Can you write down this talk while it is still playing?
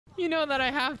You know that I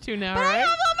have to now, But right? I have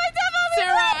all my stuff on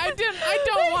Sarah, the I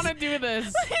don't want to do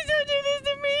this. Please don't do this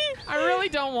to me. I really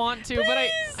don't want to, but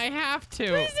I have to. Please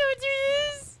don't do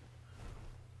this.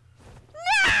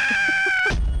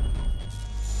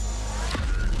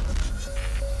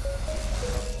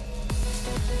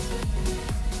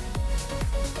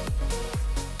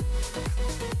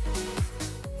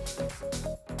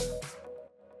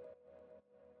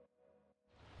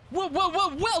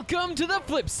 Welcome to the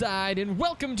flip side, and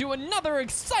welcome to another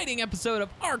exciting episode of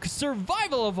Ark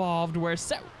Survival Evolved, where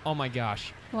oh my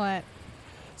gosh. What?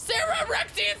 Sarah,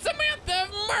 Rexy, and Samantha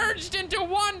have merged into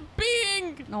one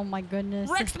being! Oh my goodness.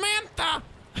 Rexmantha!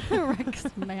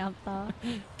 Rexmantha.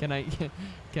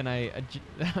 Can I,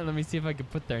 let me see if I can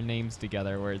put their names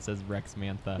together where it says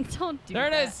Rexmantha. Don't do there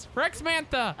that. It is,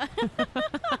 Rexmantha!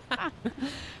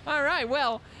 All right,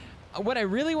 well, what I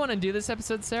really want to do this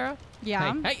episode, Sarah.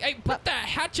 Yeah. Hey, put the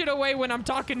hatchet away when I'm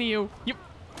talking to you. You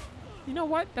know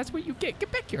what? That's what you get.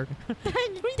 Get back here. Who do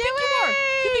you think you are?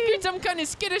 You think you're some kind of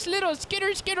skittish little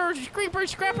skitter, scraper,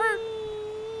 scrapper?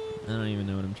 I don't even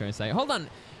know what I'm trying to say. Hold on.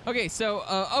 Okay, so,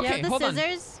 okay, hold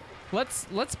scissors? on.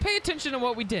 Let's pay attention to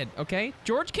what we did, okay?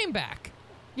 George came back.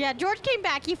 Yeah, George came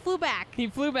back. He flew back. He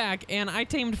flew back, and I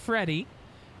tamed Freddy,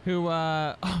 who,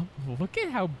 oh, look at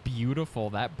how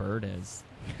beautiful that bird is.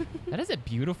 That is a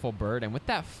beautiful bird, and with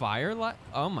that firelight,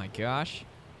 oh my gosh,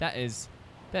 that is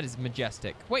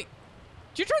majestic. Wait,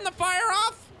 did you turn the fire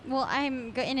off? Well,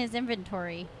 I'm in his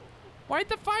inventory. Why'd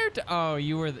the fire? Oh,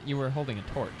 you were holding a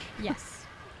torch. Yes.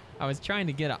 I was trying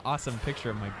to get an awesome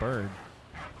picture of my bird.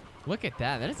 Look at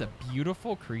that. That is a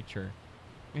beautiful creature,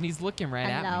 and he's looking right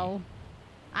at me. Hello.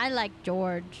 I like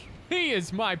George. He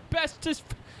is my bestest.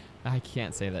 I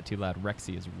can't say that too loud.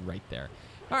 Rexy is right there.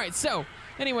 All right, so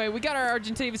anyway, we got our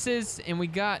Argentavises and we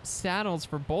got saddles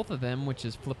for both of them, which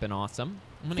is flipping awesome.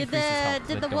 Did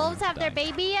the wolves have their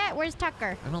baby yet? Where's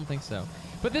Tucker? I don't think so.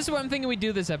 But this is what I'm thinking we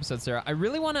do this episode, Sarah. I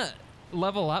really want to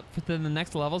level up to the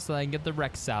next level so that I can get the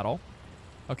Rex saddle.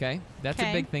 Okay, that's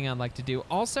a big thing I'd like to do.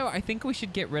 Also, I think we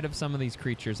should get rid of some of these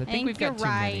creatures. I think we've got too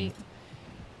many.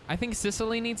 I think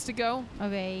Cicely needs to go.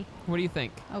 Okay. What do you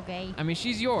think? Okay. I mean,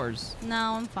 she's yours.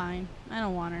 No, I'm fine. I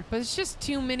don't want her. But it's just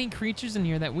too many creatures in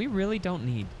here that we really don't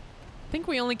need. I think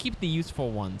we only keep the useful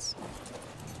ones.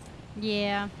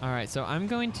 Yeah. All right, so I'm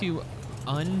going to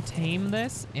untame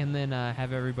this and then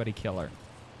have everybody kill her.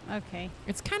 Okay.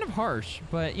 It's kind of harsh,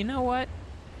 but you know what?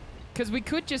 Because we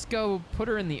could just go put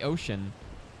her in the ocean.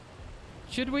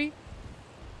 Should we?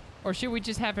 Or should we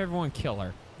just have everyone kill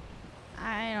her?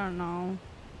 I don't know.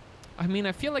 I mean,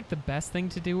 I feel like the best thing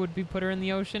to do would be put her in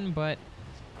the ocean, but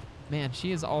man,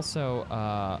 she is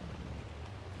also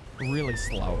really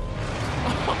slow.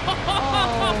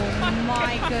 Oh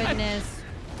my goodness.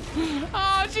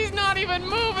 Oh, she's not even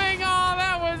moving. Oh,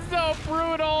 that was so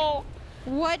brutal.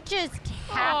 What just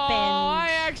happened? Oh, I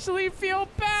actually feel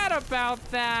bad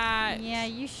about that. Yeah,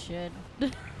 you should.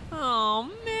 Oh,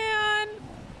 man.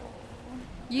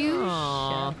 You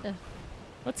Aw. should.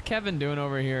 What's Kevin doing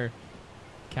over here?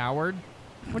 Coward?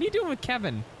 What are you doing with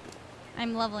Kevin?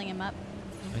 I'm leveling him up.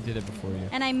 I did it before you.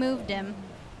 And I moved him.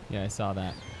 Yeah, I saw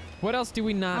that. What else do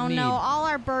we not need? Oh no, all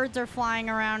our birds are flying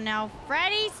around now.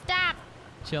 Freddy, stop!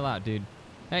 Chill out, dude.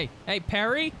 Hey,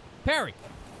 Perry? Perry!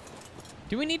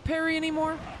 Do we need Perry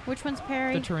anymore? Which one's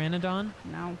Perry? The Pteranodon?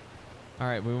 No. All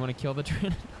right, we want to kill the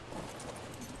Pteranodon.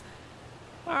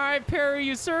 All right, Perry,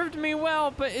 you served me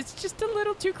well, but it's just a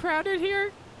little too crowded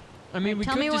here. I mean, we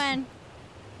Tell could me just... when.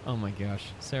 Oh my gosh.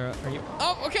 Sarah, are you...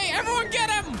 Oh, okay, everyone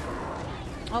get him!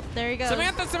 Oh, there he goes.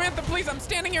 Samantha, please, I'm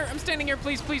standing here,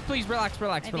 please, relax.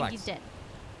 I think he's dead.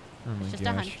 Oh my Just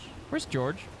gosh. a hunch. Where's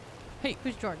George? Hey.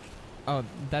 Who's George? Oh,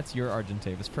 that's your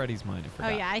Argentavis. Freddy's mine, I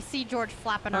forgot. Oh yeah, I see George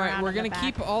flapping all around. right, we're in gonna the back.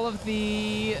 keep all of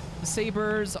the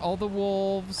sabers, all the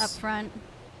wolves. Up front.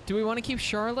 Do we want to keep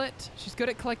Charlotte? She's good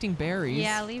at collecting berries.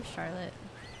 Yeah, leave Charlotte.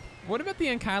 What about the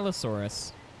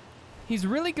Ankylosaurus? He's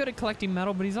really good at collecting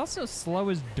metal, but he's also slow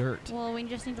as dirt. Well, we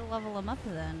just need to level him up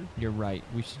then. You're right.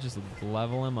 We should just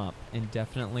level him up and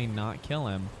definitely not kill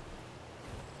him.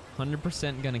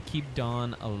 100% gonna keep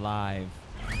Dawn alive.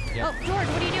 Yep. Oh, George,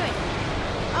 what are you doing?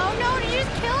 Oh no, did you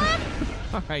just kill him?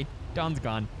 All right, Dawn's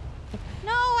gone.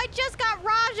 No, I just got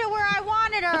Raja where I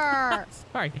wanted her.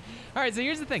 All right, so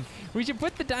here's the thing. We should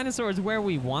put the dinosaurs where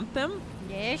we want them.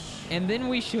 Ish. And then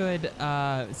we should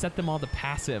set them all to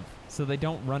passive so they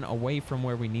don't run away from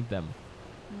where we need them.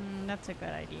 That's a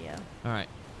good idea. All right.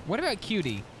 What about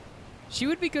Cutie? She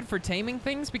would be good for taming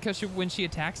things because when she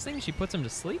attacks things, she puts them to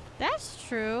sleep. That's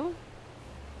true.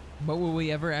 But will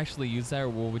we ever actually use that, or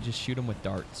will we just shoot them with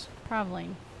darts? Probably.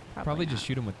 Probably not. just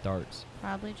shoot them with darts.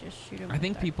 Probably just shoot him. I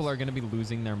think people are going to be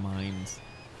losing their minds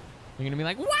You're gonna be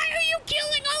like, why are you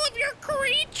killing all of your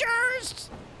creatures?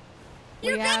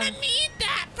 You're gonna need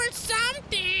that for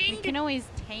something. We can always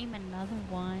tame another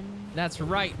one. That's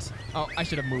right. Oh, I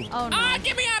should have moved. Oh, no. Ah,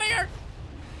 get me out of here.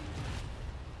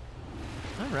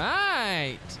 All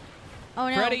right. Oh,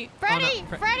 no. Freddy. Freddy, Oh,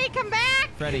 no. Freddy, come back.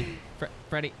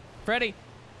 Freddy.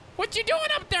 What you doing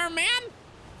up there, man?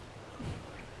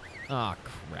 Oh,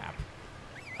 crap.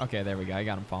 Okay, there we go. I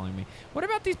got him following me. What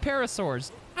about these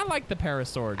parasaurs? I like the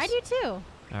parasaurs. I do too. All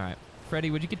right. Freddy,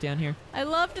 would you get down here? I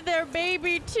loved their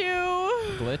baby too.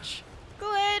 Glitch.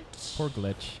 Glitch. Poor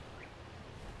Glitch.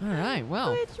 All right,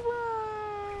 well, Glitch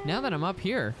one. now that I'm up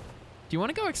here, do you want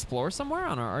to go explore somewhere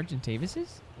on our Argentavises?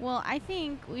 Well, I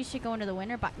think we should go into the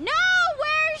winter No!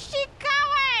 Where is she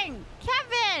going?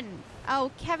 Kevin! Oh,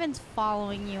 Kevin's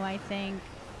following you, I think.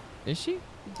 Is she?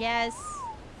 Yes.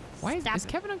 Why is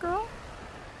Kevin a girl?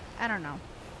 I don't know.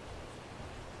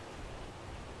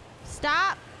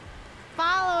 Stop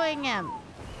following him.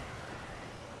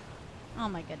 Oh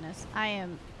my goodness.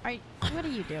 What are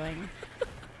you doing?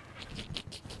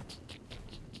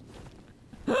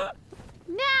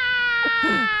 No!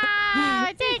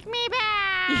 Take me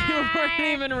back! You weren't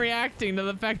even reacting to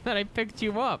the fact that I picked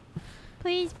you up.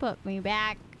 Please put me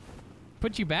back.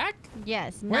 Put you back?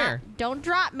 Yes. Where? Don't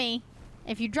drop me.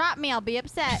 If you drop me, I'll be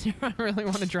upset. I really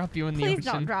want to drop you in the ocean. Please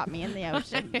don't drop me in the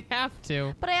ocean. I have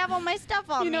to. But I have all my stuff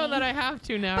on me. You know that I have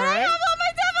to now, but right? I have all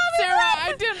my stuff on me.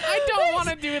 Sarah, I don't want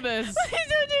to do this. Please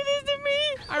don't do this to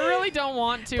me. I really don't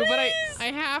want to, but I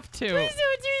have to. Please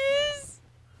don't do this.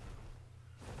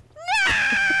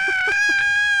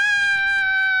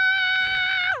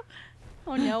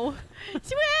 No! Oh no.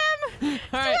 Swim!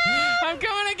 All right, I'm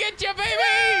coming to get you, baby!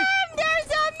 Swim! There's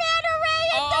a manta ray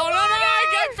in the water! No,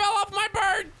 I fell off my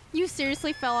bird! You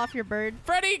seriously fell off your bird?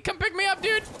 Freddy, come pick me up,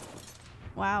 dude!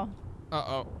 Wow.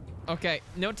 Uh-oh. Okay,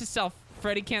 note to self,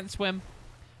 Freddy can't swim.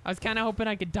 I was kind of hoping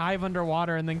I could dive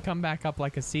underwater and then come back up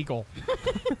like a seagull.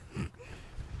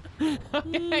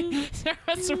 Okay, Sarah,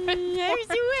 swim. I'm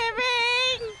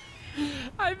swimming!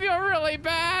 I feel really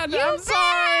bad. You I'm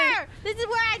sorry. better! This is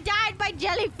where I died by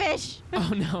jellyfish.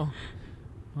 Oh, no.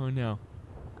 Oh, no.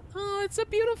 Oh, it's a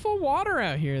beautiful water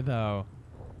out here, though.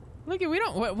 Look, we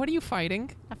don't. What are you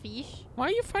fighting? A fish? Why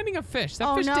are you fighting a fish? That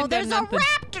Oh fish no, didn't there's do a nothing.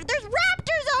 raptor! There's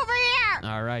raptors over here!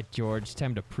 All right, George,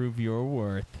 time to prove your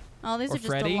worth. Oh, these Or are just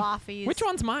Freddy. the loffies. Which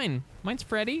one's mine? Mine's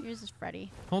Freddy. Yours is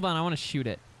Freddy. Hold on, I want to shoot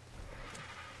it.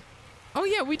 Oh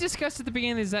yeah, we discussed at the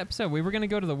beginning of this episode we were gonna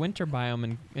go to the winter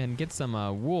biome and get some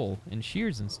wool and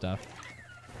shears and stuff.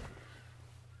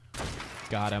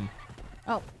 Got him.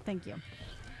 Oh, thank you.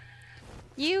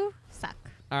 You suck.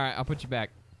 All right, I'll put you back.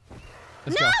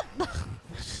 Let's No!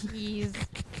 Jeez.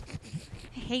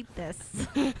 I hate this.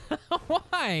 go.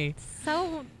 Why?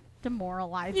 So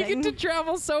demoralizing. You get to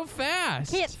travel so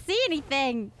fast. Can't see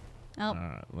anything. Oh, All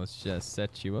right, let's just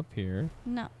set you up here.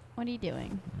 no. What are you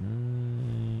doing?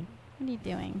 What are you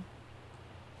doing?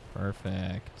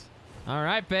 Perfect. All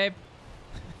right, babe.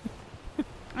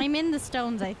 I'm in the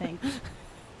stones, I think.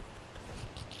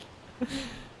 What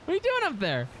are you doing up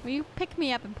there? Will you pick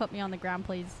me up and put me on the ground,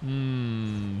 please?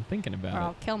 Thinking about Or it.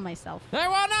 I'll kill myself. Hey,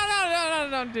 well, no,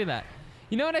 don't do that.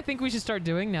 You know what I think we should start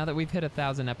doing now that we've hit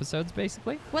 1,000 episodes,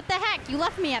 basically? What the heck? You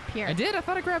left me up here. I did? I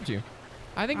thought I grabbed you.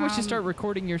 I think we should start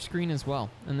recording your screen as well,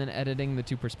 and then editing the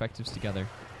two perspectives together.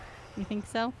 You think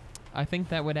so? I think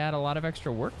that would add a lot of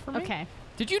extra work for me. Okay.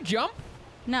 Did you jump?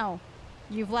 No.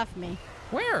 You've left me.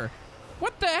 Where?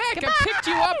 What the heck? Goodbye! I picked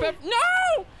you up.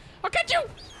 No! I'll catch you!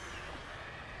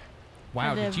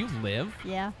 Wow, I did live. you live?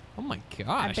 Yeah. Oh my I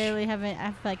gosh. barely have it. I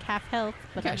have like half health,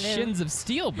 but You I got live. shins of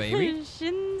steel, baby.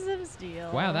 Shins of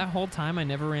steel. Wow, that whole time I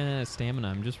never ran out of stamina.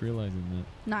 I'm just realizing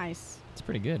that. Nice. It's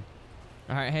pretty good.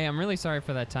 All right, hey, I'm really sorry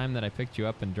for that time that I picked you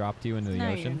up and dropped you into the No,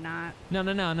 ocean. you're not.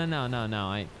 No.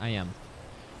 I am.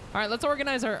 All right, let's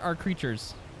organize our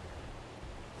creatures.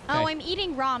 Oh, Okay. I'm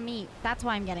eating raw meat. That's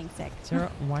why I'm getting sick.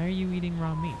 Sarah, why are you eating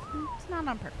raw meat? It's not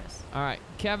on purpose. All right,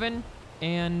 Kevin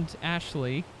and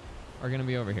Ashley are going to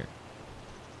be over here.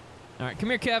 All right, come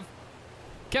here, Kevin!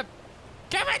 Kevin!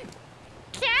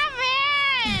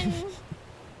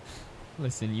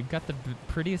 Listen, you've got the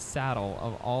prettiest saddle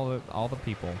of all the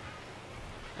people.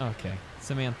 Okay,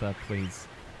 Samantha, please,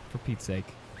 for Pete's sake.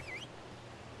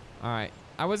 All right,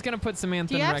 I was gonna put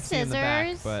Samantha Do you and have Rexy in the back,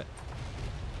 scissors? but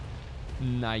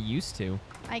I used to.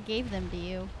 I gave them to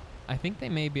you. I think they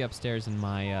may be upstairs in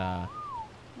my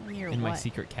In my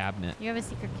secret cabinet. You have a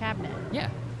secret cabinet. Yeah.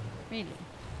 Really?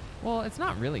 Well, it's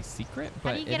not really secret, How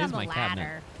but do you it get is on the my ladder?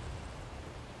 cabinet.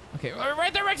 Okay,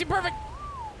 right there, Rexy, perfect.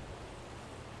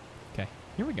 Okay,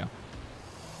 here we go.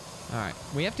 All right.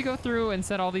 We have to go through and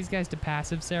set all these guys to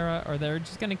passive, Sarah, or they're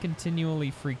just going to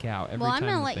continually freak out every time. Well, I'm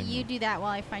going to let you do that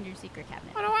while I find your secret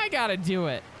cabinet. Why do I got to do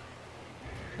it?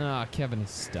 Oh, Kevin is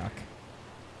stuck.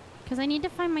 Because I need to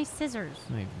find my scissors.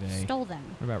 Stole them.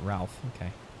 What about Ralph?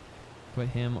 Okay. Put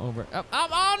him over.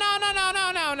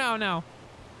 Oh, no.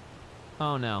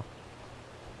 Oh, no.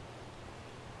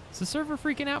 Is the server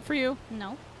freaking out for you?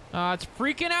 No. It's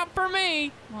freaking out for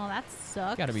me. Well, that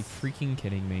sucks. You gotta be freaking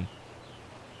kidding me.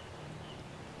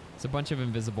 It's a bunch of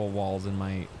invisible walls in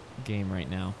my game right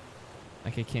now.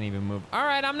 Like I can't even move. All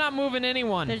right, I'm not moving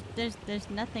anyone. There's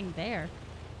nothing there.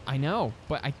 I know,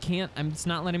 but I can't. It's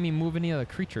not letting me move any of the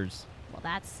creatures. Well,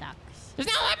 that sucks. It's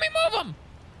not letting me move them.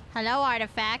 Hello,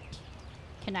 artifact.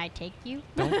 Can I take you?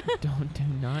 Do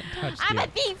not touch. I'm a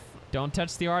thief. Don't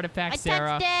touch the artifact,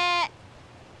 Sarah.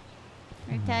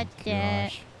 I touched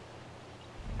it.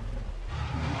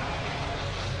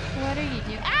 What are you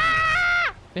doing?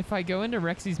 Ah! If I go into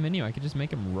Rexy's menu, I could just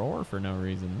make him roar for no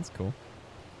reason. That's cool.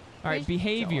 All right,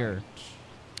 behavior. George?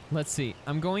 Let's see.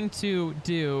 I'm going to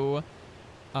do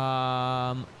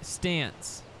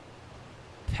stance,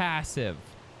 passive,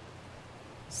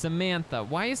 Samantha.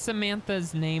 Why is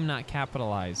Samantha's name not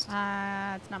capitalized?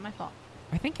 It's not my fault.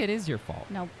 I think it is your fault.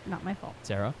 Nope, not my fault.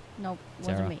 Sarah? Nope,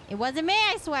 Sarah? wasn't me. It wasn't me,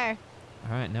 I swear.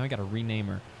 All right, now I got to rename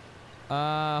her.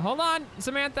 Hold on.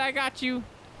 Samantha, I got you.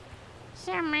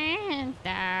 Samantha.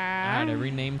 All right, I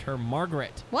renamed her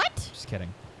Margaret. What? Just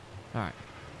kidding. All right.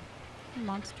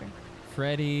 Monster.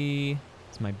 Freddie.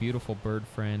 It's my beautiful bird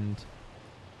friend.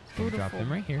 Just gonna drop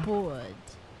him right here. Bud.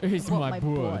 He's my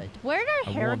bud. Where did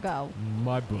our hair go?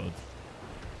 My bud.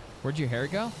 Where'd your hair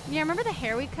go? Yeah, remember the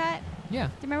hair we cut? Yeah.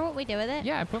 Do you remember what we did with it?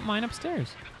 Yeah, I put mine upstairs.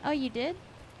 Oh, you did?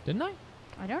 Didn't I?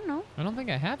 I don't know. I don't think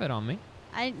I have it on me.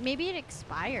 Maybe it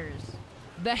expires.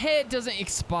 The head doesn't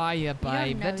expire,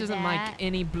 babe. know That doesn't that. make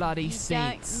any bloody You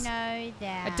sense. don't know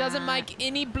that. It doesn't make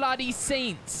any bloody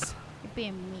sense. You're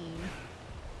being mean.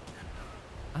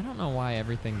 I don't know why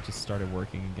everything just started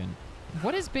working again.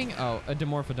 What is being... Oh, a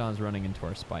Dimorphodon's running into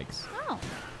our spikes. Oh.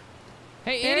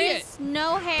 Hey, idiot! There's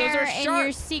no hair in sharp.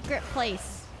 your secret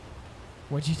place.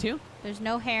 What'd you do? There's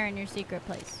no hair in your secret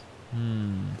place.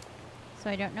 So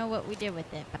I don't know what we did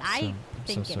with it, but I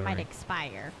think it might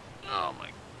expire. Oh my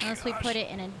god. Unless we put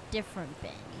it in a different bin.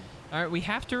 All right, we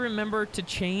have to remember to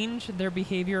change their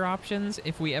behavior options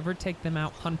if we ever take them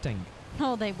out hunting.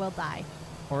 Oh, they will die.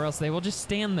 Or else they will just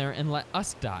stand there and let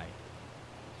us die.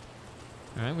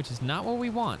 All right, which is not what we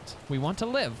want. We want to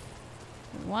live.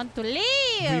 We want to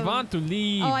leave. We want to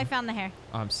leave. Oh, I found the hair.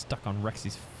 Oh, I'm stuck on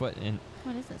Rexy's foot. And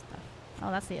What is this stuff? Oh,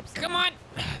 that's the episode. come on.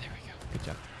 There we go. Good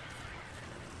job.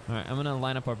 All right, I'm going to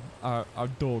line up our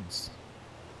dogs.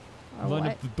 Line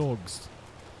up the dogs.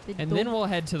 And then we'll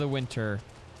head to the winter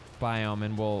biome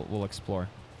and we'll explore.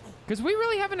 Because we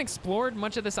really haven't explored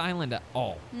much of this island at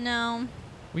all. No.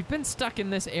 We've been stuck in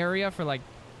this area for like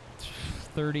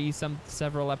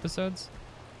 30-several episodes.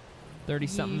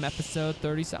 30-something episode,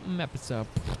 30-something episode.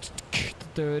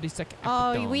 30-second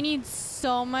episode. Oh, we need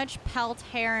so much pelt,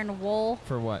 hair, and wool.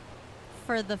 For what?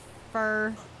 For the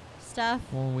fur stuff.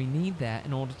 Well, we need that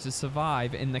in order to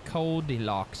survive in the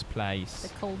Goldilocks place.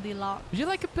 The Goldilocks. Would you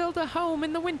like to build a home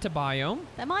in the winter biome?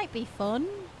 That might be fun.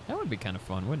 That would be kind of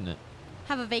fun, wouldn't it?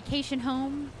 Have a vacation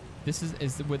home.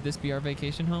 Would this be our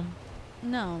vacation home?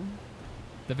 No.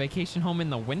 The vacation home in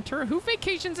the winter? Who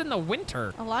vacations in the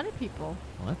winter? A lot of people.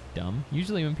 Well, that's dumb.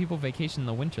 Usually when people vacation in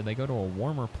the winter, they go to a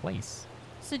warmer place.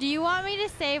 So do you want me to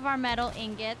save our metal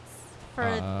ingots for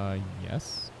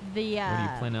yes. the What are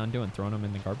you planning on doing? Throwing them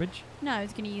in the garbage? No, I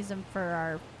was going to use them for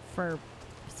our fur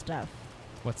stuff.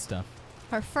 What stuff?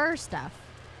 Our fur stuff.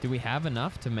 Do we have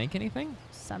enough to make anything?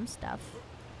 Some stuff.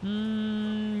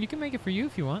 You can make it for you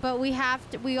if you want. But we have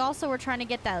to. We also were trying to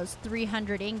get those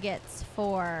 300 ingots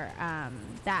for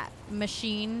that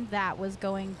machine that was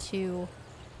going to,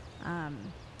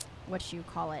 what you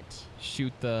call it?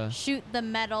 Shoot the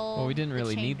metal. Well, we didn't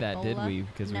really need that, did we?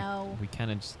 Because no. we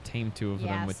kind of just tamed two of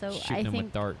them with so shooting them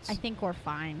with darts. I think we're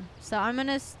fine. So I'm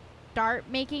gonna start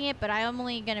making it, but I'm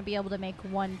only gonna be able to make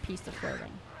one piece of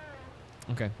clothing.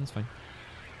 Okay, that's fine.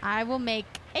 I will make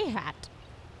a hat.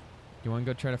 You want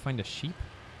to go try to find a sheep?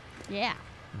 Yeah.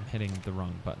 I'm hitting the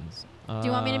wrong buttons. Do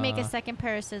you want me to make a second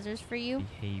pair of scissors for you?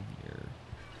 Behavior.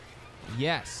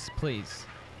 Yes, please.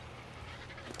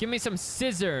 Give me some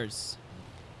scissors.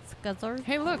 Scissors?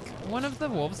 Hey, look. One of the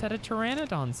wolves had a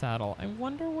pteranodon saddle. I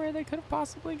wonder where they could have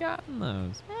possibly gotten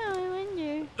those.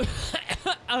 Oh,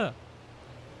 I wonder.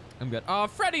 I'm good. Oh,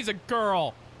 Freddy's a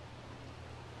girl.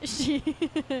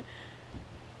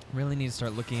 Really need to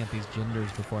start looking at these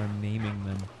genders before I'm naming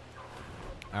them.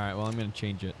 All right, well, I'm going to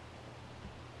change it.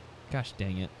 Gosh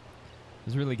dang it.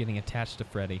 was really getting attached to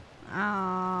Freddy.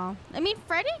 I mean,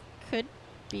 Freddy could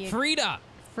be Frida!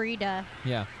 Frida.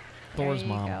 Yeah. Thor's There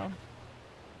you mom. go.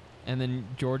 And then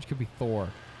George could be Thor.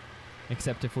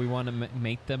 Except if we want to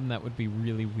make them, that would be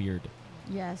really weird.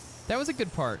 Yes. That was a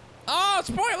good part. Oh,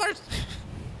 spoilers!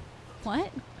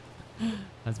 What? I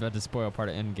was about to spoil part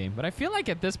of Endgame. But I feel like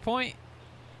at this point,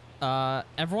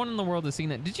 everyone in the world has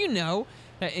seen it. Did you know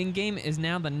that Endgame is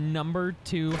now the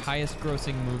 #2 highest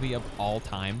grossing movie of all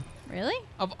time? Really?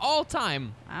 Of all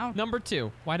time. Wow.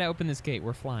 #2. Why'd I open this gate?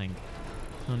 We're flying.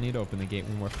 Don't need to open the gate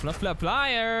when we're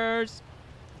flyers.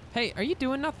 Hey, are you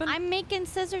doing nothing? I'm making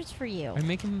scissors for you. Are you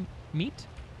making meat?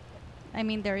 I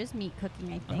mean, there is meat cooking,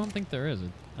 I think. I don't think there is.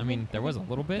 I mean, there was a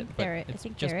little bit, but it's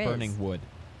just burning wood.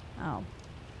 Oh.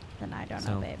 Then I don't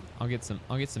So know, babe. I'll get some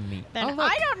meat. Then oh,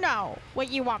 look. I don't know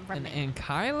what you want from An me.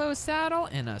 Ankylo saddle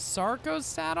and a Sarko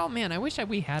saddle. Man, I wish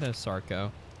we had a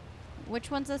Sarko. Which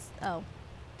one's this? Oh.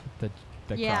 The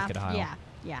Yeah, crocodile.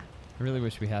 yeah. I really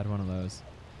wish we had one of those.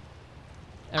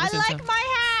 I like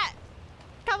my hat.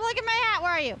 Come look at my hat.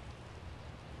 Where are you?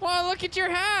 Whoa, look at your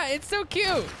hat. It's so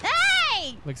cute.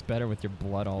 Hey! Looks better with your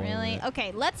blood all over Really? it.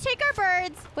 Okay, let's take our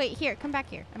birds. Wait, here. Come back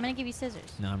here. I'm going to give you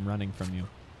scissors. No, I'm running from you.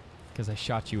 Because I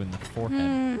shot you in the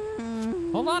forehead.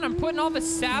 Hold on, I'm putting all the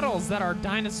saddles that our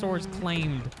dinosaurs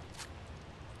claimed.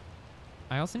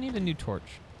 I also need a new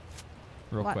torch.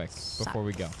 Real What quick, before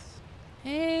we go. sucks?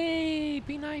 Hey,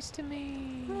 be nice to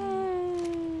me.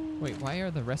 Wait, why are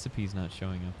the recipes not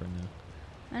showing up right now?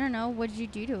 I don't know. What'd you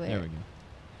do to it? There we go.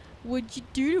 What'd you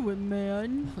do to it,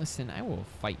 man? Listen, I will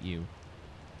fight you.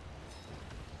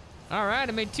 All right,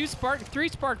 I made 3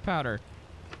 spark powder.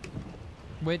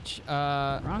 Which,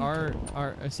 our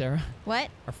Sarah, What?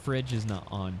 our fridge is not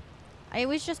on. I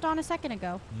was just on a second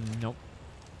ago. Nope.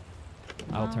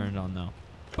 I'll Oh. turn it on now.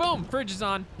 Boom, fridge is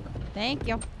on. Thank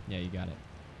you. Yeah, you got it.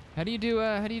 How do you do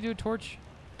a torch?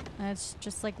 It's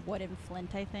just like wood and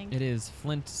flint, I think. It is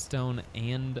flint, stone,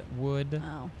 and wood.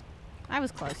 Oh. I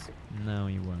was close. No,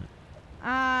 you weren't.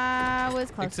 I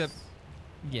was close. Except,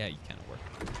 yeah, you kind of were.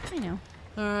 I know.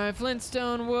 All right, flint,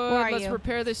 stone, wood. Where are Let's you?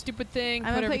 repair this stupid thing.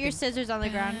 I'm going to put your everything scissors on the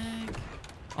ground. back.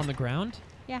 On the ground?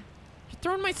 Yeah. You're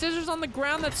throwing my scissors on the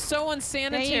ground? That's so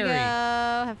unsanitary. There you go.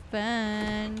 Have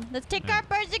fun. Let's take our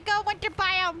birds and go winter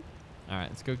biome. All right,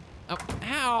 let's go. Oh,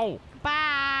 ow.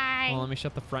 Bye. Well, let me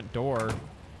shut the front door.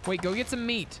 Wait, go get some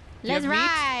meat. Do you Let's have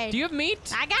ride. meat? Do you have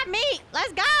meat? I got meat.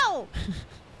 Let's go.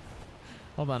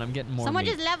 Hold on, I'm getting more Someone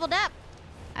meat. just leveled up.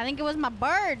 I think it was my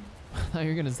bird. I thought you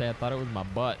were going to say I thought it was my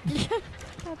butt.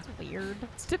 That's weird.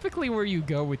 It's typically where you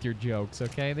go with your jokes,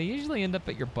 okay? They usually end up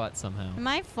at your butt somehow. Am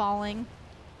I falling?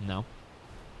 No.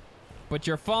 But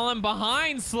you're falling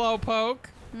behind, Slowpoke.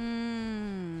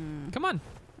 Come on.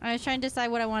 I was trying to decide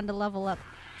what I wanted to level up,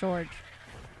 George.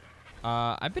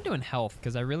 I've been doing health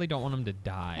because I really don't want him to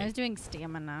die. I was doing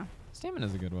stamina.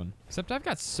 Stamina's a good one. Except I've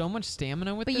got so much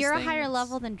stamina with But this you're a thing, higher it's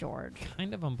level than George.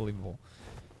 kind of unbelievable.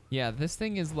 Yeah, this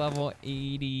thing is level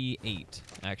 88,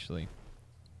 actually.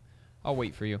 I'll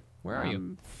wait for you. Where are you?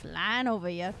 I'm flying over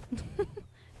you.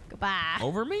 Goodbye.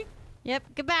 Over me? Yep,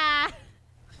 goodbye.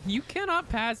 You cannot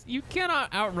pass. You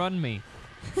cannot outrun me.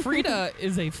 Frida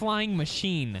is a flying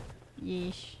machine.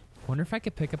 Yeesh. Wonder if I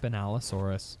could pick up an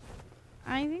Allosaurus.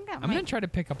 I think that I'm going to try to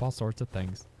pick up all sorts of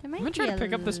things. might I'm going to try be to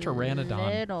pick up this Pteranodon.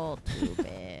 little too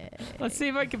big. Let's see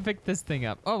if I can pick this thing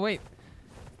up. Oh, wait.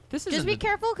 This is Just be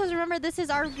careful, because remember, this is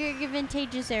our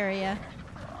advantageous area.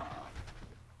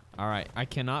 All right. I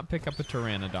cannot pick up a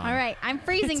Pteranodon. All right, I'm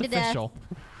freezing It's to official.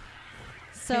 death.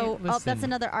 So, Hey, oh, that's listen.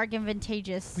 another arg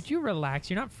advantageous. Would you relax?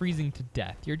 You're not freezing to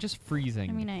death. You're just freezing.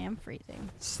 I mean, I am freezing.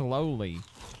 slowly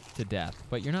to death,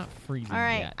 but you're not freezing All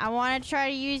right, yet. I want to try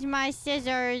to use my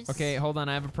scissors. Okay, hold on.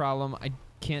 I have a problem. I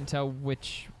can't tell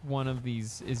which one of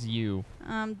these is you.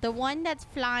 The one that's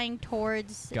flying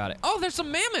towards. Got it. Oh, there's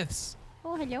some mammoths.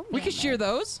 Oh, hello. We can shear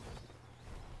those.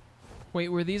 Wait,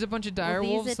 were these a bunch of dire these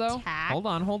wolves though? attack? Hold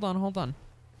on.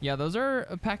 Yeah, those are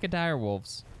a pack of dire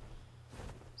wolves.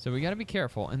 So we got to be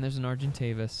careful. And there's an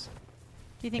Argentavis.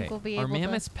 Do you think we'll be Are able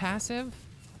mammoths passive?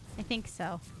 I think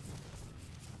so.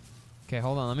 Okay,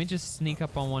 hold on. Let me just sneak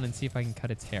up on one and see if I can cut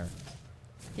its hair.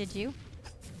 Did you?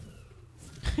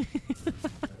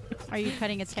 Are you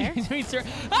cutting its hair?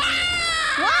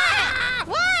 Ah!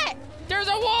 What? What? There's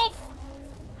a wolf!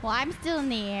 Well, I'm still in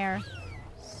the air.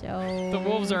 So. The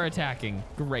wolves are attacking.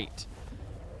 Great.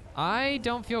 I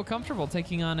don't feel comfortable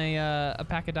taking on a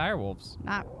pack of dire wolves.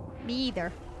 Not me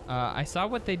either. I saw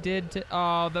what they did to.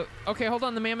 Oh, okay, hold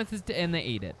on. The mammoth is and they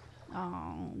ate it.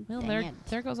 Oh, Well, dang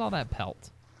there it. goes all that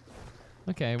pelt.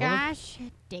 Okay, well, Gosh,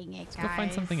 dang it, let's go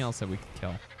find something else that we could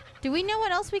kill. Do we know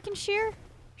what else we can shear?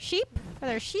 Sheep? Are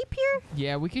there sheep here?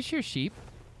 Yeah, we can shear sheep.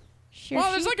 Sheep?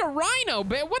 There's like a rhino,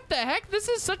 but what the heck? This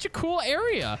is such a cool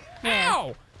area. Where?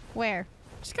 Ow! Where?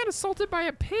 Just got assaulted by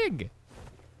a pig.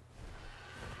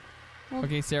 Well,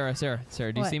 okay, Sarah,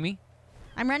 do you see me?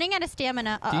 I'm running out of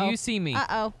stamina. Uh-oh. Do you see me?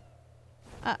 Uh-oh.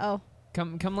 Uh-oh.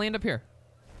 Come land up here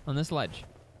on this ledge.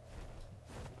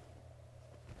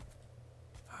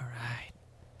 All right.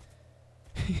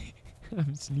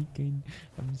 I'm sneaking.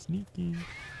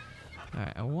 All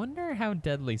right, I wonder how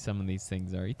deadly some of these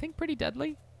things are. You think pretty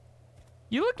deadly?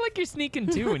 You look like you're sneaking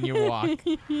too when you walk.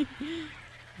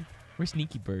 We're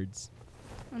sneaky birds.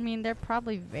 I mean, they're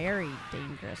probably very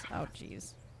dangerous. Oh,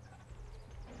 jeez.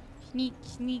 Sneak,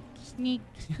 sneak, sneak,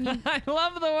 sneak. I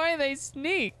love the way they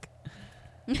sneak.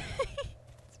 It's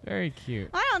very cute.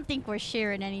 I don't think we're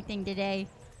sharing anything today.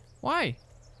 Why?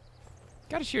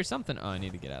 Gotta shear something. Oh, I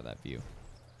need to get out of that view.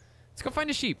 Let's go find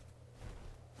a sheep.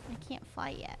 I can't fly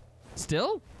yet.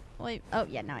 Still? Wait. Oh,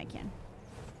 yeah, now I can.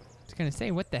 I was gonna say,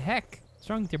 what the heck? What's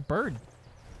wrong with your bird?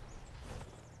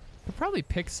 We'll probably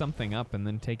pick something up and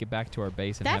then take it back to our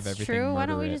base and have That's everything true. Why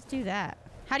don't we murder it. just do that?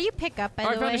 How do you pick up, by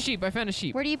Oh, the way? I found a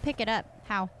sheep. Where do you pick it up?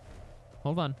 How?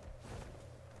 Hold on.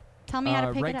 Tell me how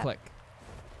to pick right it up. click.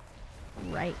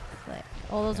 Right click.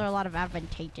 Oh, those are a lot of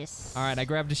advantageous. All right, I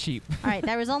grabbed a sheep. All right,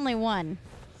 there was only one.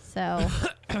 So.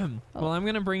 Well, I'm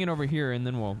gonna bring it over here and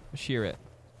then we'll shear it.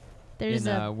 There's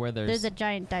there's a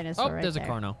giant dinosaur right there's there. a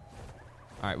carno. All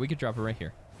right, we could drop it right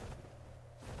here.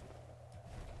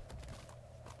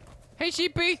 Hey,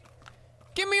 sheepy,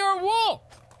 give me your wool.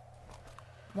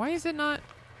 Why is it not?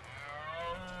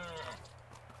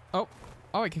 Oh,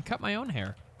 I can cut my own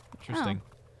hair. Interesting.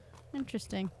 Oh,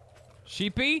 interesting.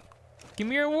 Sheepy, give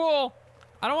me your wool.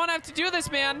 I don't want to have to do this,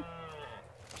 man.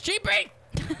 Sheepy!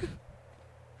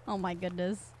 Oh my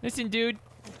goodness. Listen, dude.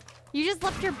 You just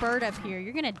left your bird up here.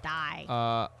 You're gonna die.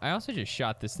 I also just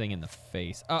shot this thing in the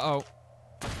face. Uh-oh.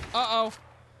 Oh,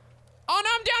 no,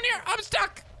 I'm down here. I'm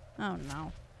stuck. Oh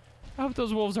no. I hope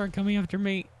those wolves aren't coming after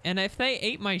me. And if they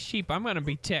ate my sheep, I'm gonna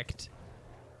be ticked.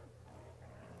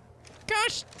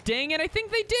 Gosh dang it, I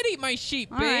think they did eat my sheep,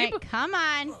 babe. All right, come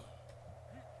on.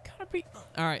 Gotta be.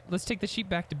 All right, let's take the sheep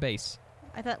back to base.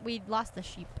 I thought we'd lost the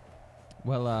sheep.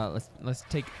 Well, let's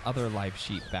take other live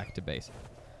sheep back to base.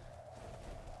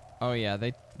 Oh yeah,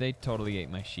 they totally ate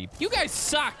my sheep. You guys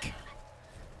suck!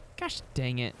 Gosh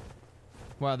dang it.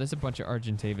 Wow, there's a bunch of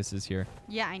Argentavises here.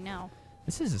 Yeah, I know.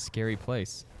 This is a scary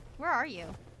place. Where are you?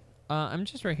 I'm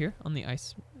just right here on the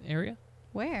ice area.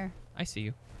 Where? I see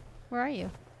you. Where are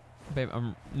you? Babe,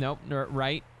 nope,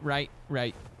 right.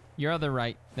 Your other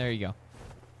right. There you go. All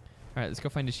right, let's go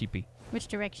find a sheepy. Which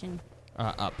direction?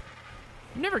 Up.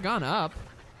 I've never gone up.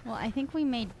 Well, I think we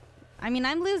made... I mean,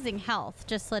 I'm losing health,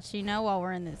 just to let you know, while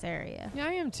we're in this area. Yeah,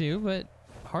 I am too, but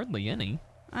hardly any.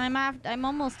 I'm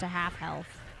almost to half health.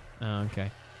 Oh,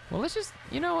 okay. Well, let's just...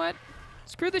 You know what?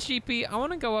 Screw the sheepy. I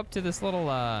want to go up to this little,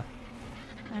 I'm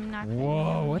not gonna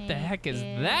Whoa, what the make heck is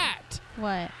it. that?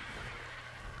 What?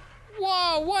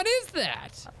 Whoa, what is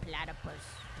that? A platypus.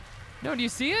 No, do you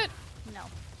see it? No.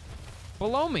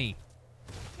 Below me.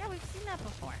 Yeah, we've seen that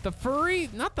before. The furry...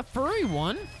 Not the furry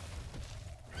one.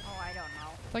 Oh, I don't know.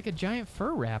 It's like a giant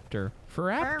fur raptor.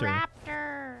 Fur-raptor.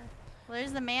 Raptor. Well,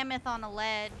 there's the mammoth on the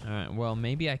ledge. All right, well,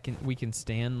 maybe we can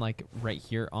stand, like, right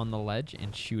here on the ledge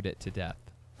and shoot it to death.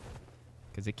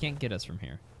 Because it can't get us from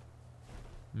here.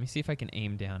 Let me see if I can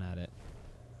aim down at it.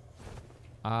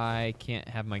 I can't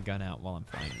have my gun out while I'm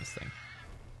flying this thing.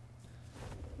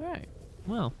 All right.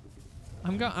 Well,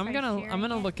 I'm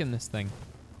gonna look in this thing.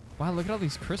 Wow, look at all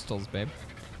these crystals, babe.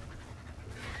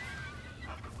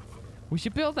 We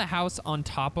should build a house on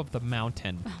top of the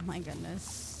mountain. Oh my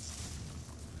goodness.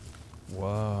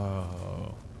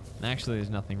 Whoa. Actually, there's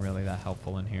nothing really that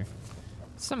helpful in here.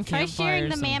 Some Try campfires, shearing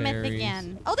the some mammoth berries.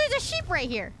 again. Oh, there's a sheep right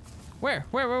here. Where?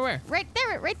 Right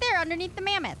there, underneath the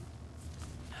mammoth.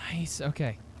 Nice.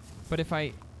 Okay. But if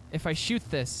I shoot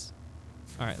this,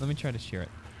 all right. Let me try to shear it.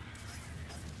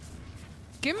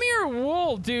 Give me your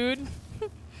wool, dude.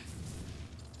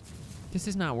 This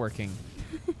is not working.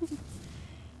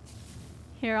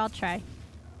 Here, I'll try.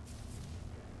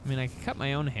 I mean, I could cut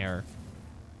my own hair.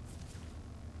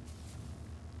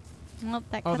 Well,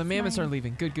 that Oh, the cuts mammoths mine. are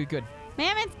leaving. Good.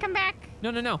 Mammoths, come back.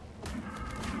 No.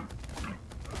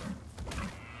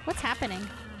 What's happening?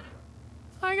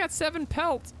 I got 7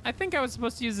 pelts. I think I was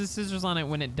supposed to use the scissors on it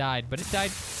when it died, but it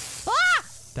died. Ah!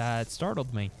 That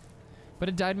startled me. But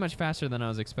it died much faster than I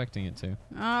was expecting it to.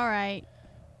 All right.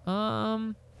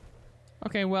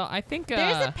 Okay, well, I think...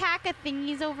 There's a pack of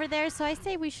thingies over there, so I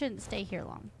say we shouldn't stay here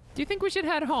long. Do you think we should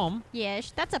head home?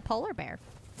 Yes, that's a polar bear.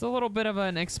 It's a little bit of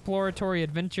an exploratory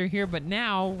adventure here, but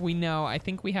now we know. I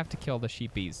think we have to kill the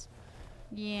sheepies.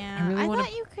 Yeah. I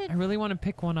thought you could. I really want to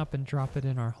pick one up and drop it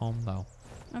in our home, though.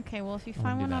 Okay, well, if you I wanna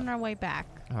find do one that. on our way back.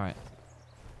 All right.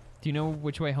 Do you know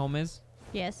which way home is?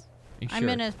 Yes. You I'm sure?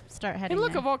 gonna start heading. Hey,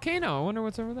 look, a there. volcano. I wonder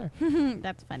what's over there.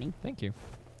 That's funny. Thank you.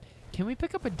 Can we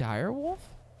pick up a dire wolf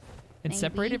and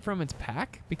separate Maybe. it from its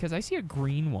pack? Because I see a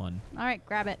green one. All right,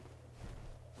 grab it.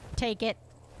 Take it.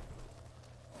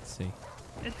 Let's see.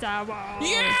 It's our wolf.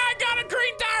 Yeah, I got a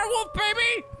green dire wolf,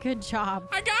 baby! Good job.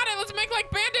 I got it. Let's make like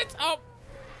bandits. Oh,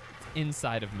 it's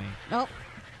inside of me. Oh.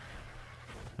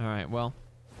 All right, well,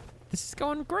 this is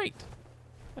going great.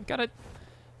 I've got it.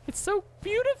 It's so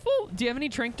beautiful. Do you have any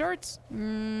trank darts?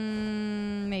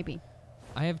 Maybe.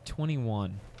 I have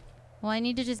 21. Well, I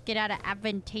need to just get out of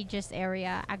advantageous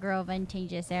area,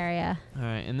 agro-advantageous area. All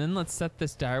right, and then let's set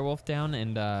this direwolf down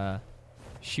and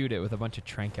shoot it with a bunch of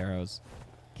trank arrows.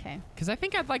 Okay. Because I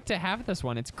think I'd like to have this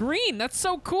one. It's green. That's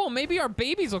so cool. Maybe our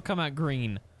babies will come out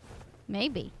green.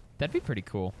 Maybe. That'd be pretty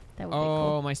cool. That would be Oh,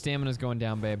 cool. my stamina's going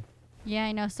down, babe. Yeah,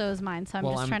 I know. So is mine. So I'm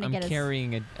well, just trying to I'm get us.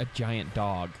 carrying a giant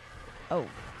dog. Oh.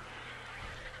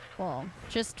 Well,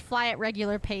 just fly at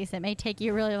regular pace. It may take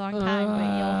you a really long time,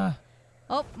 but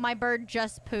you'll. Oh, my bird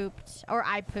just pooped. Or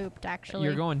I pooped, actually.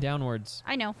 You're going downwards.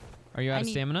 I know. Are you out of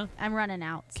stamina? I'm running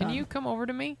out. Can so- you come over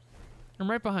to me? I'm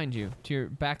right behind you, to your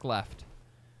back left.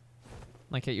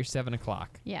 Like at your 7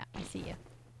 o'clock. Yeah, I see you.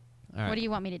 All right. What do you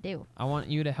want me to do? I want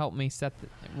you to help me set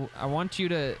I want you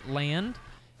to land,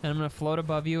 and I'm going to float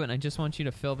above you, and I just want you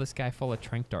to fill this guy full of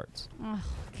trank darts. Oh,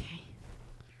 okay.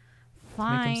 Make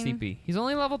Fine. him CP. He's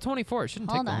only level 24. It shouldn't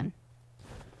Hold take long.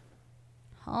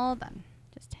 on. Hold on.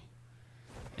 Just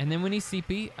And then when he's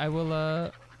CP, I will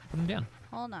put him down.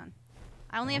 hold on.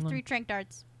 I only have Hold on. 3 trank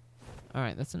darts. All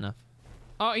right, that's enough.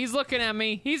 Oh, he's looking at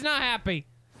me. He's not happy.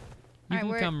 You All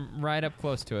right, can come right up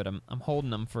close to it. I'm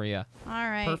holding him for you. All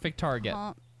right. Perfect target.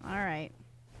 All right.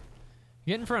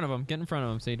 Get in front of him. Get in front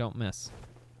of him so you don't miss.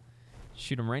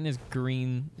 Shoot him right in his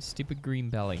stupid green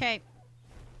belly. Okay.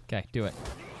 Okay, do it.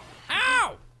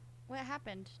 Ow! What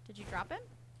happened? Did you drop him?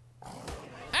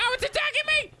 Ow, it's attacking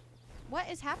me! What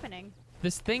is happening?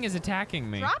 This thing is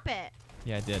attacking me. Drop it.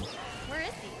 Yeah, I did. Where is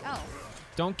he? Oh.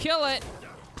 Don't kill it.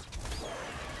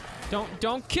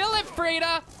 Don't kill it,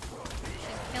 Frida.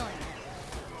 She's killing it.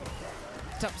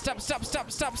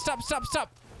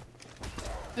 Stop.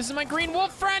 This is my green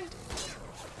wolf friend.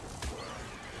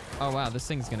 Oh, wow, this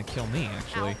thing's gonna kill me,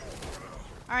 actually.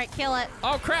 Ow. All right, kill it.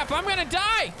 Oh, crap, I'm gonna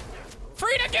die.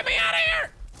 Frida, get me out of here.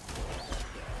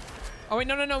 Oh, wait,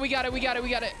 no, we got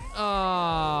it.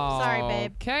 Oh. Sorry,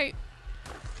 babe. Okay.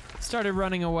 Started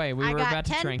running away. We I were got about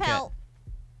to 10 drink pelt.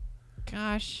 it.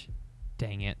 Gosh.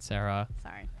 Dang it, Sarah.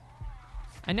 Sorry.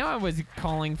 I know I was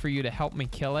calling for you to help me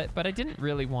kill it, but I didn't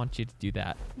really want you to do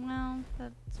that. Well,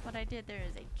 that's what I did. There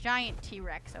is a giant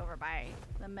T-Rex over by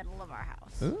the middle of our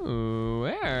house. Ooh,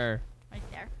 where? Right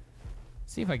there.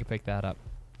 See if I can pick that up.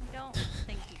 I don't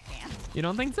think you can. You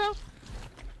don't think so?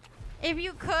 If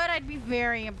you could, I'd be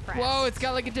very impressed. Whoa, it's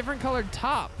got like a different colored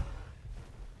top.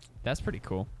 That's pretty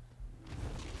cool.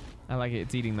 I like it.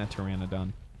 It's eating that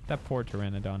pteranodon. That poor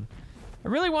pteranodon. I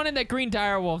really wanted that green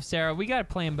direwolf, Sarah. We gotta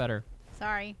play him better.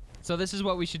 Sorry. So this is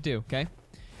what we should do, okay?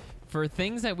 For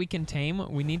things that we can tame,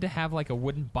 we need to have like a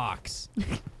wooden box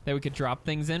that we could drop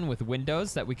things in with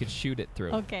windows that we could shoot it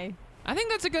through. Okay. I think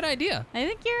that's a good idea. I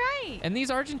think you're right. And these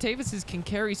Argentavises can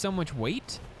carry so much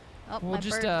weight. Oh, We'll my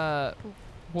just bird.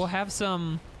 we'll have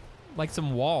some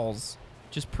walls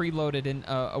just preloaded in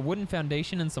a wooden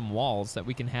foundation and some walls that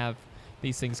we can have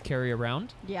these things carry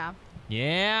around. Yeah.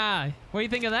 Yeah. What do you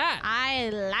think of that? I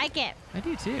like it. I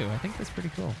do too. I think that's pretty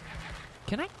cool.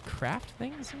 Can I craft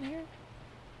things in here?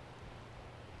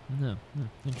 No.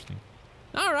 Interesting.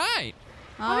 All right.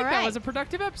 I think that was a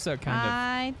productive episode, kind of.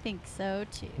 I think so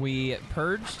too. We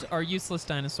purged our useless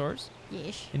dinosaurs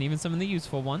Yeesh. and even some of the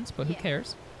useful ones, but who Yeah.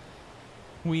 cares?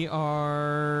 We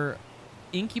are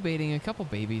incubating a couple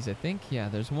babies, I think. Yeah,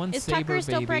 there's one Is saber Tucker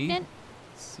still baby. pregnant?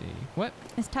 Let's see. What?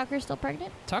 Is Tucker still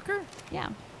pregnant? Tucker? Yeah.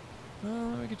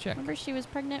 We could check. Remember she was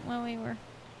pregnant when we were.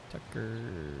 Tucker.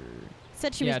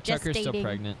 Said she Yeah, was just Tucker's dating. still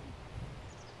pregnant.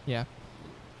 Yeah.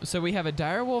 So we have a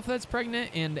dire wolf that's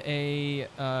pregnant and a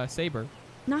saber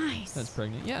Nice. that's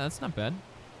pregnant. Yeah, that's not bad.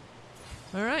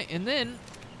 All right, and then,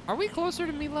 are we closer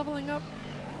to me leveling up?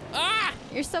 Ah!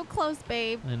 You're so close,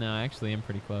 babe. I know, I actually am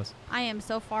pretty close. I am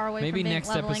so far away Maybe from being next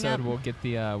leveling episode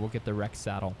up. we'll get the Rex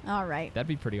saddle. All right. That'd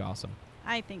be pretty awesome.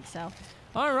 I think so.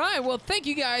 All right, well, thank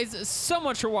you guys so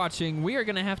much for watching. We are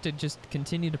gonna have to just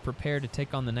continue to prepare to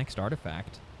take on the next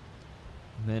artifact.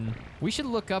 Then we should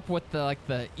look up what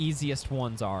the easiest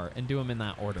ones are and do them in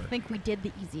that order. I think we did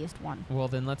the easiest one. Well,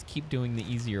 then let's keep doing the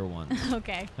easier ones.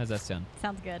 Okay. How's that sound?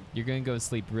 Sounds good. You're going to go to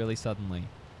sleep really suddenly.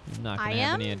 You're not going to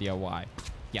have any idea why.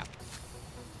 Yeah.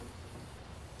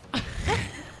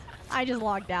 I just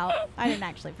logged out. I didn't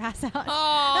actually pass out.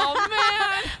 Oh,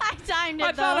 man. I timed it,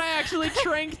 I thought I actually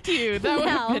tranked you. That would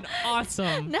have been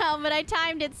awesome. No, but I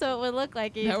timed it so it would look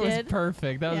like you did. That was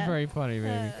perfect. That was very funny,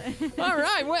 baby. All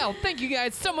right. Well, thank you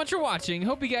guys so much for watching.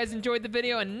 Hope you guys enjoyed the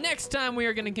video. And next time we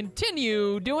are going to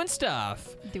continue doing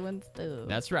stuff.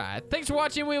 That's right. Thanks for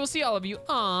watching. We will see all of you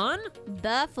on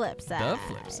the flip side. The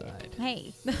flip side.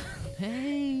 Hey.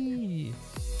 Hey.